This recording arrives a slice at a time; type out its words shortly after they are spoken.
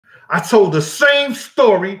I told the same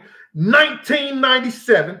story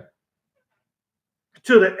 1997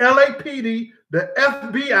 to the LAPD, the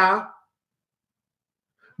FBI,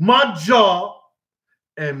 my job,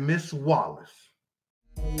 and Miss Wallace.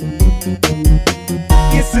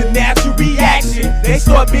 It's a natural reaction. They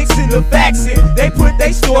start mixing the facts in. They put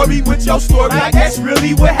their story with your story, like that's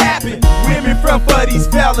really what happened. Women front for these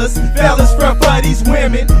fellas, fellas front for these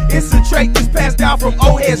women. It's a trait that's passed down from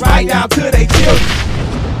old heads right down to their children.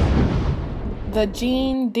 The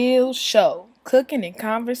Gene Deal Show, cooking and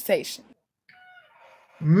conversation.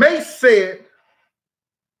 Mace said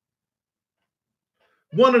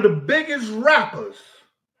one of the biggest rappers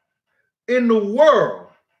in the world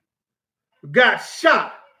got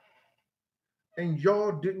shot and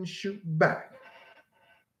y'all didn't shoot back.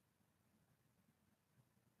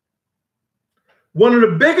 One of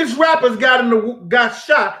the biggest rappers got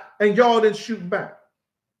shot and y'all didn't shoot back.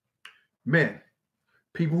 Man,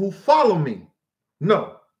 people who follow me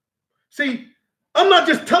know. See, I'm not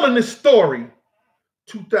just telling this story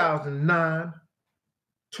 2009,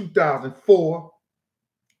 2004,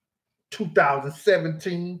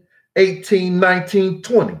 2017, 18, 19,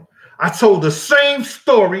 20. I told the same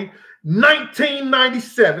story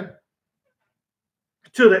 1997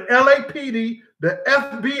 to the LAPD, the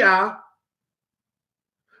FBI,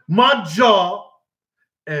 my job,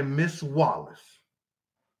 and Miss Wallace.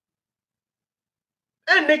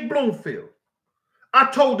 And Nick Bloomfield. I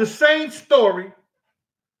told the same story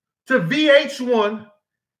to VH1,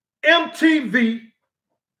 MTV,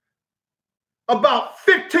 about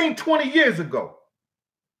 15, 20 years ago.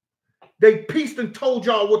 They pieced and told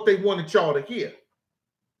y'all what they wanted y'all to hear.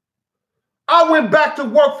 I went back to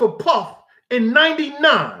work for Puff in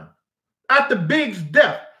 99 after Big's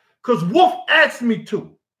death because Wolf asked me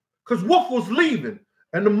to, because Wolf was leaving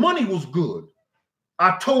and the money was good.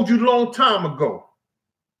 I told you a long time ago.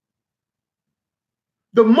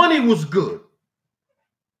 The money was good.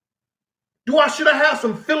 Should I have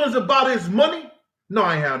some feelings about his money? No,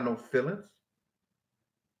 I ain't have no feelings.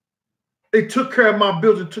 It took care of my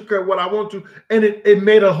bills and took care of what I want to, and it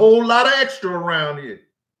made a whole lot of extra around here.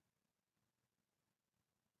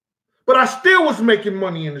 But I still was making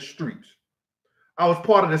money in the streets. I was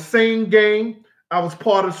part of the same game. I was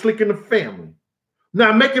part of Slick and the Family.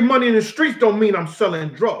 Now, making money in the streets don't mean I'm selling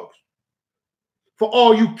drugs. For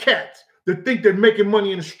all you cats that think that making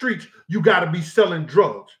money in the streets, you got to be selling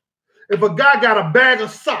drugs. If a guy got a bag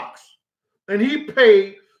of socks and he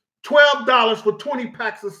paid $12 for 20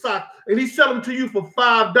 packs of socks and he sell them to you for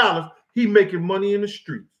 $5, he making money in the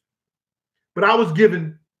streets. But I was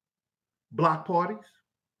giving block parties,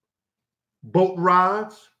 boat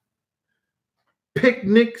rides,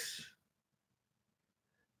 picnics,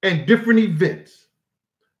 and different events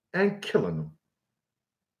and killing them.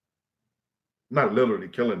 Not literally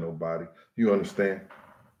killing nobody, you understand?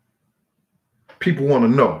 People want to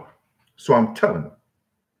know, so I'm telling them.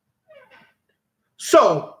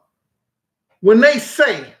 So, when they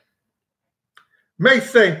may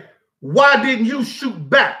say, why didn't you shoot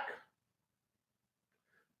back?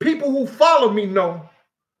 People who follow me know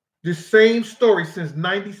the same story since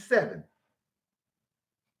 97.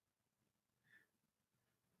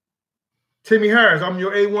 Timmy Harris, I'm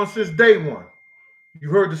your A1 since day one.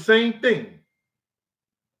 You heard the same thing.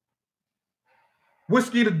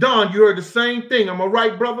 Whiskey the Don, you heard the same thing. Am I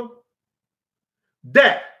right, brother?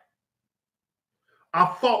 That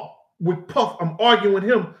I fought with Puff. I'm arguing with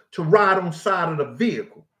him to ride on side of the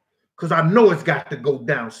vehicle because I know it's got to go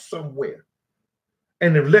down somewhere.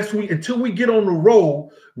 And until we get on the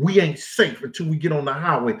road, we ain't safe until we get on the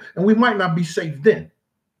highway. And we might not be safe then.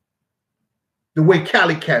 The way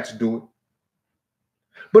Cali cats do it.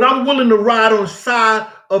 But I'm willing to ride on side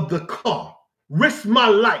of the car, risk my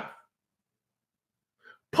life.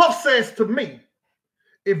 Puff says to me,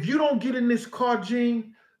 if you don't get in this car,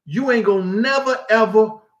 Gene, you ain't gonna never,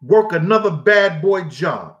 ever work another bad boy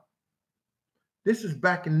job. This is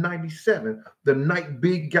back in 97, the night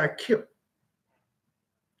Big got killed.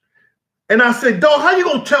 And I said, dog, how you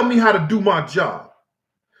gonna tell me how to do my job?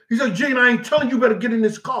 He said, Gene, I ain't telling you better get in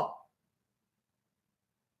this car.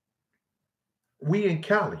 We in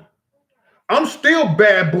Cali. I'm still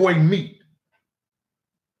bad boy meat.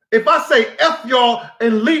 If I say F y'all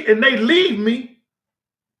and they leave me,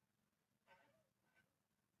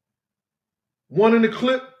 one in the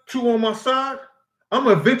clip, two on my side, I'm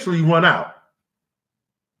gonna eventually run out.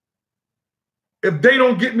 If they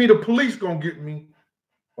don't get me, the police gonna get me.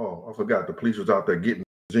 Oh, I forgot the police was out there getting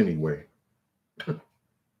me anyway.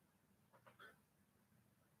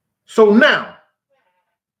 So now,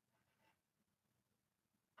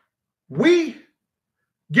 we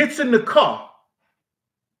gets in the car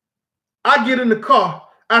I get in the car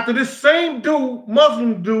after this same dude,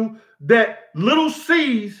 Muslim dude, that Little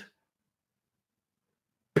C's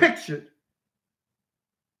pictured.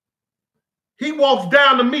 He walks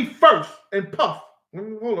down to me first and puff.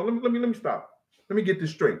 Hold on, let me stop. Let me get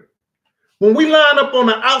this straight. When we line up on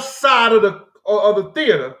the outside of the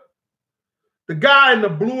theater, the guy in the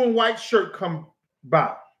blue and white shirt come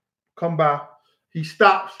by. He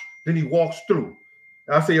stops, then he walks through.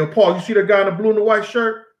 And I say, yo, Paul, you see the guy in the blue and the white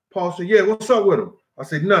shirt? Paul said, yeah, what's up with him? I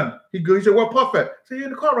said, nothing. He good. He said, where Puff at? I said, he in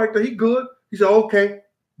the car right there. He good. He said, okay.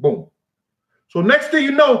 Boom. So next thing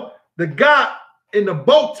you know, the guy in the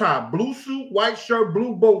bow tie, blue suit, white shirt,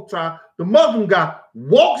 blue bow tie, the Muslim guy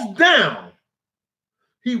walks down.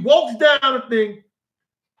 He walks down the thing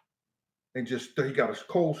and just, he got a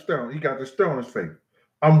cold stare. He got this stare on his face.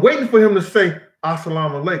 I'm waiting for him to say,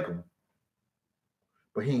 Assalamu alaikum.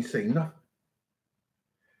 But he ain't say nothing.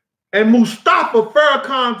 And Mustafa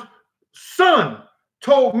Farrakhan's son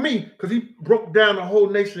told me, because he broke down the whole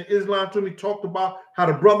Nation of Islam to me, talked about how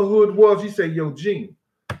the brotherhood was. He said, yo, Gene,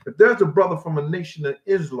 if there's a brother from a Nation of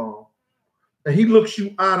Islam and he looks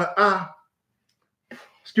you eye to eye,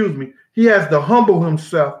 he has to humble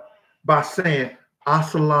himself by saying,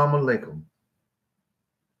 Assalamu alaikum.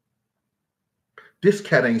 This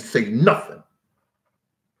cat ain't say nothing.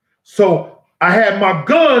 So I had my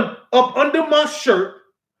gun up under my shirt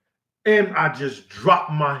and I just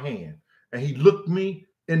dropped my hand. And he looked me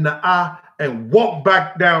in the eye and walked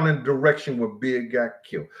back down in the direction where Big got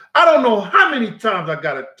killed. I don't know how many times I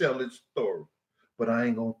got to tell this story, but I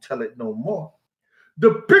ain't going to tell it no more.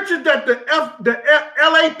 The pictures that the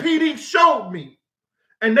LAPD showed me,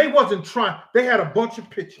 and they wasn't trying. They had a bunch of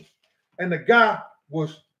pictures. And the guy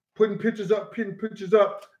was putting pictures up.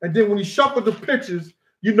 And then when he shuffled the pictures,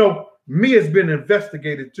 you know, me has been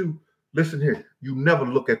investigated too. Listen here, you never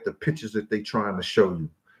look at the pictures that they trying to show you.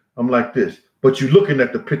 I'm like this, but you're looking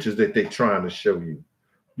at the pictures that they trying to show you.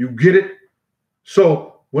 You get it?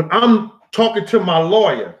 So when I'm talking to my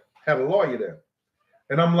lawyer, had a lawyer there,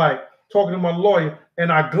 and I'm like talking to my lawyer,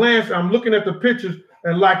 and I glance, I'm looking at the pictures,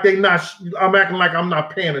 and like I'm acting like I'm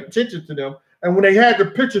not paying attention to them. And when they had the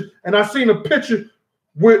pictures, and I seen a picture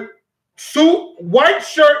with suit, white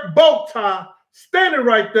shirt, bow tie, standing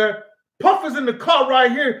right there, Puff is in the car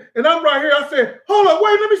right here, and I'm right here. I said, hold on,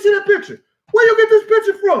 wait, let me see that picture. Where you get this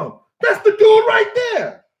picture from? That's the dude right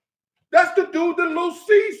there. That's the dude that Lil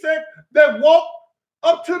C said that walked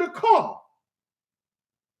up to the car.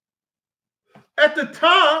 At the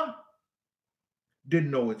time,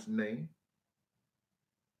 didn't know its name.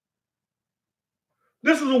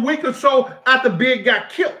 This was a week or so after Big got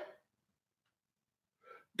killed.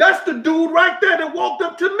 That's the dude right there that walked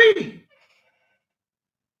up to me.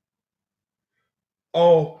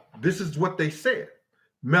 Oh, this is what they said.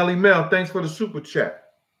 Melly Mel, thanks for the super chat.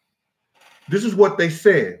 This is what they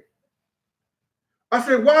said. I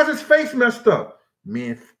said, why is his face messed up?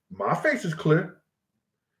 Man, my face is clear.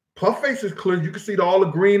 Puff face is clear. You can see all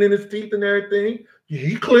the green in his teeth and everything.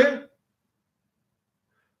 He clear.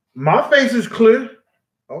 My face is clear.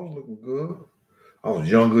 I was looking good. I was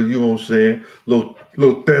younger, you know what I'm saying?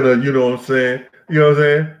 Little thinner, you know what I'm saying? You know what I'm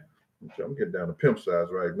saying? I'm getting down to pimp size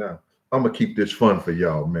right now. I'm going to keep this fun for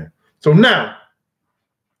y'all, man. So now,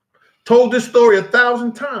 told this story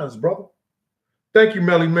 1,000 times, brother. Thank you,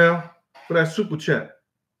 Melly Mel, for that super chat.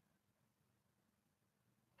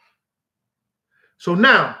 So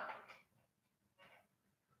now,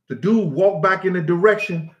 the dude walked back in the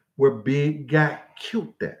direction where Big got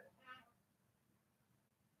killed at.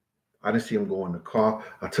 I didn't see him go in the car.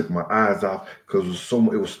 I took my eyes off because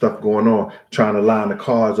it was stuff going on, trying to line the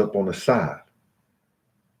cars up on the side.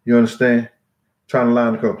 You understand? Trying to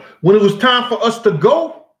line the car. When it was time for us to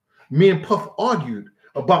go, me and Puff argued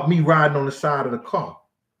about me riding on the side of the car.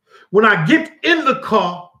 When I get in the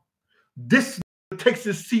car, this takes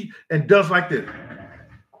his seat and does like this.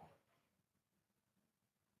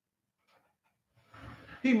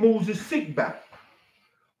 He moves his seat back.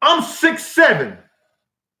 I'm 6'7".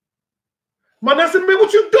 Man, I said, man,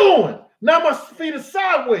 what you doing? Now my feet are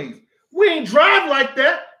sideways. We ain't drive like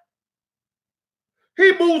that.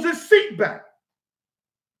 He moves his seat back.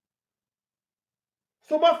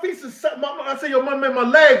 So my feet are set. I say, yo, my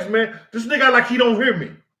legs, man. This nigga like he don't hear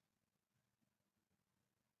me.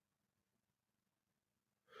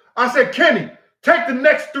 I said, Kenny, take the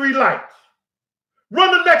next 3 lights.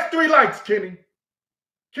 Run the next 3 lights, Kenny.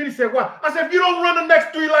 Kenny said, why? I said, if you don't run the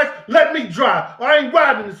next 3 lights, let me drive. I ain't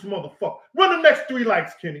riding this motherfucker. Run the next 3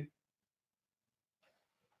 lights, Kenny.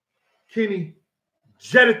 Kenny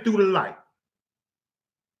jetted through the light.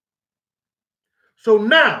 So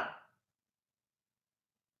now,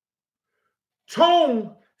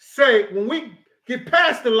 Tone say, when we get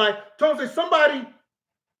past the light, Tone say somebody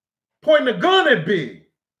pointing a gun at Big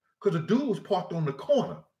because the dude was parked on the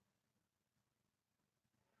corner.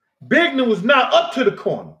 Bigner was now up to the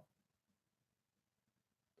corner.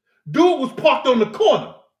 Dude was parked on the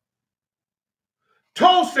corner.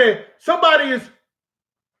 Tone said somebody is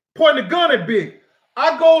pointing a gun at Big.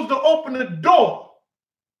 I goes to open the door.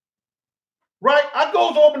 Right? I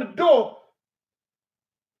goes to open the door.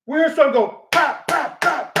 We hear something go, pop, pop,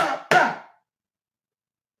 pop, pop, pop.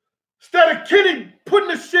 Instead of Kenny putting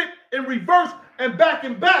the shit in reverse and back,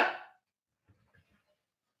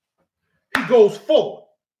 he goes forward.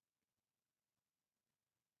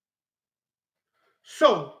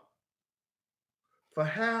 So,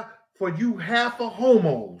 for you half of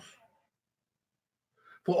homos,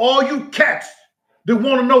 for all you cats that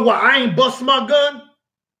want to know why I ain't bust my gun,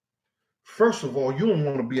 first of all, you don't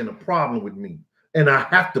want to be in a problem with me, and I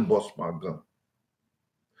have to bust my gun.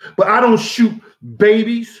 But I don't shoot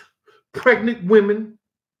babies, pregnant women,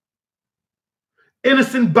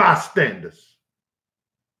 innocent bystanders.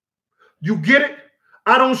 You get it?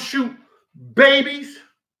 I don't shoot babies,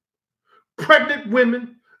 pregnant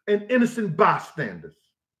women, and innocent bystanders.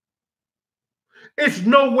 It's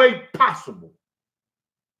no way possible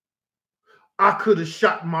I could have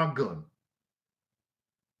shot my gun.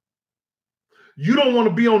 You don't want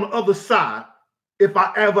to be on the other side if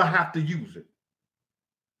I ever have to use it.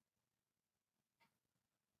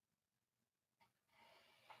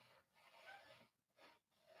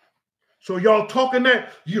 So y'all talking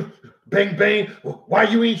that, you bang, bang, why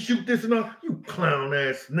you ain't shoot this and all? You clown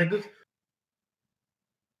ass niggas.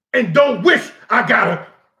 And don't wish I gotta.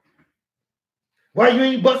 Why you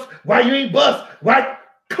ain't bust? Why you ain't bust? Why?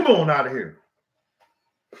 Come on out of here.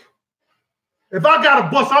 If I got a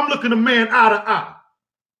bust, I'm looking a man eye to eye.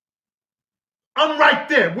 I'm right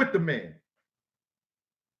there with the man.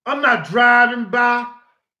 I'm not driving by.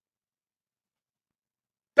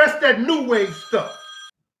 That's that new wave stuff.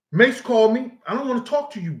 Mace called me. I don't want to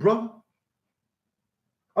talk to you, brother.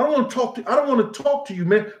 I don't want to talk to you,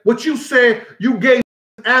 man. What you said, you gave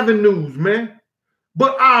avenues, man.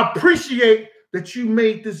 But I appreciate that you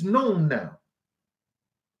made this known now.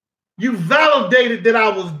 You validated that I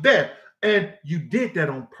was there. And you did that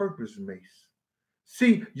on purpose, Mace.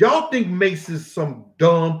 See, y'all think Mace is some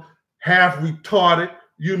dumb, half retarded,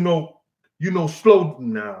 slow.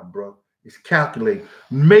 Nah, bro. It's calculated.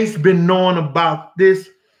 Mace been knowing about this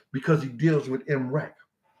because he deals with MREC.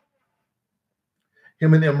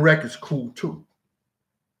 Him and MREC is cool too.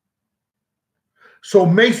 So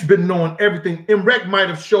Mace been knowing everything. MREC might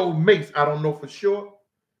have showed Mace, I don't know for sure,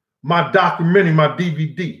 my documentary, my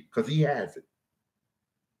DVD, because he has it.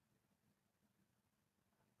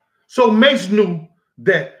 So Mace knew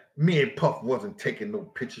that me and Puff wasn't taking no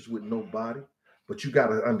pictures with nobody, but you got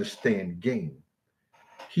to understand the game.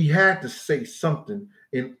 He had to say something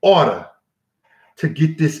in order to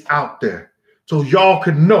get this out there so y'all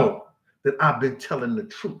could know that I've been telling the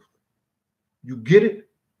truth. You get it?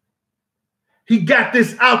 He got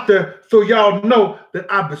this out there so y'all know that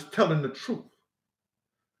I was telling the truth.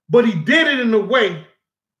 But he did it in a way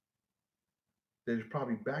that it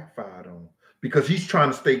probably backfired on him because he's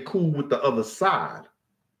trying to stay cool with the other side.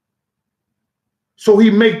 So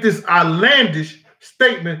he made this outlandish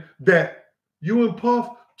statement that you and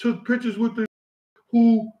Puff took pictures with the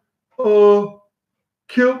who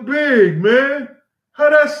killed Big, man.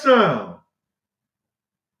 How that sound?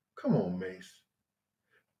 Come on, Mace.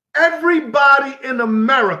 Everybody in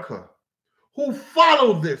America who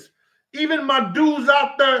follow this, even my dudes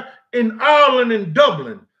out there in Ireland and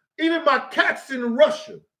Dublin, even my cats in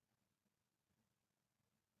Russia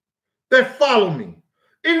that follow me,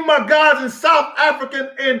 even my guys in South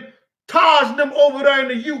Africa and Taj them over there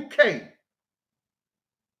in the UK,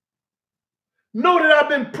 know that I've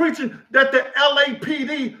been preaching that the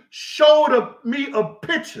LAPD showed me a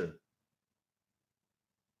picture.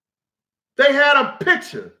 They had a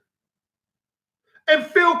picture. And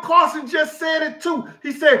Phil Carson just said it too.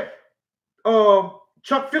 He said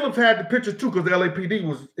Chuck Phillips had the picture too because the LAPD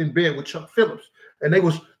was in bed with Chuck Phillips. And they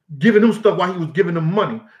was giving him stuff while he was giving them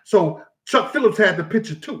money. So Chuck Phillips had the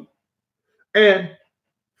picture too. And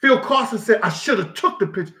Phil Carson said, I should have took the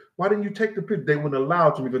picture. Why didn't you take the picture? They wouldn't allow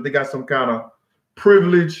it to me because they got some kind of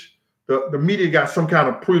privilege. The media got some kind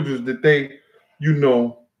of privilege that they,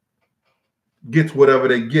 gets whatever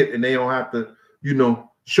they get and they don't have to,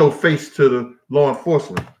 show face to the law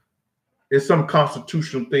enforcement. It's some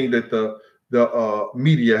constitutional thing that the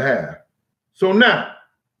media have. So now,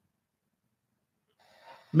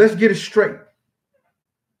 let's get it straight.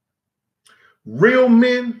 Real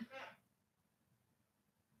men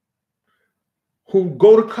who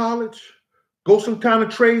go to college, go some kind of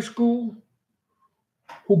trade school,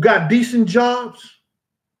 who got decent jobs,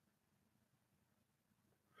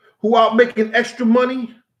 who out making extra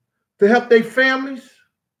money to help their families,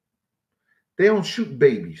 they don't shoot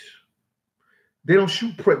babies. They don't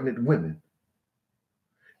shoot pregnant women.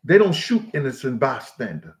 They don't shoot innocent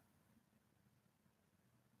bystander.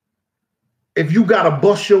 If you got to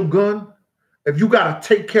bust your gun, if you got to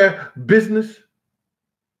take care of business,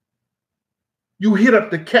 you hit up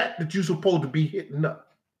the cat that you're supposed to be hitting up.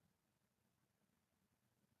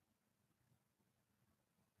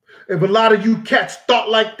 If a lot of you cats thought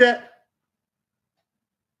like that,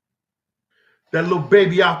 that little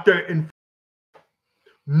baby out there in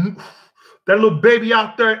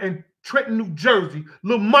Trenton, New Jersey,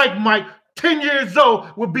 little Mike, 10 years old,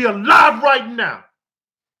 would be alive right now.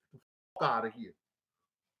 Fuck out of here.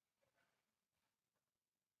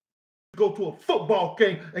 Go to a football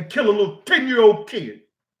game and kill a little 10-year-old kid.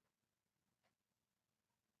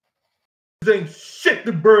 There ain't shit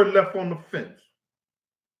the bird left on the fence.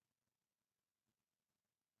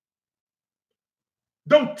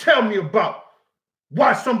 Don't tell me about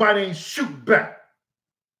why somebody ain't shoot back.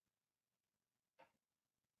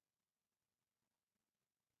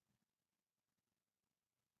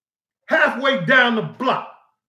 Halfway down the block,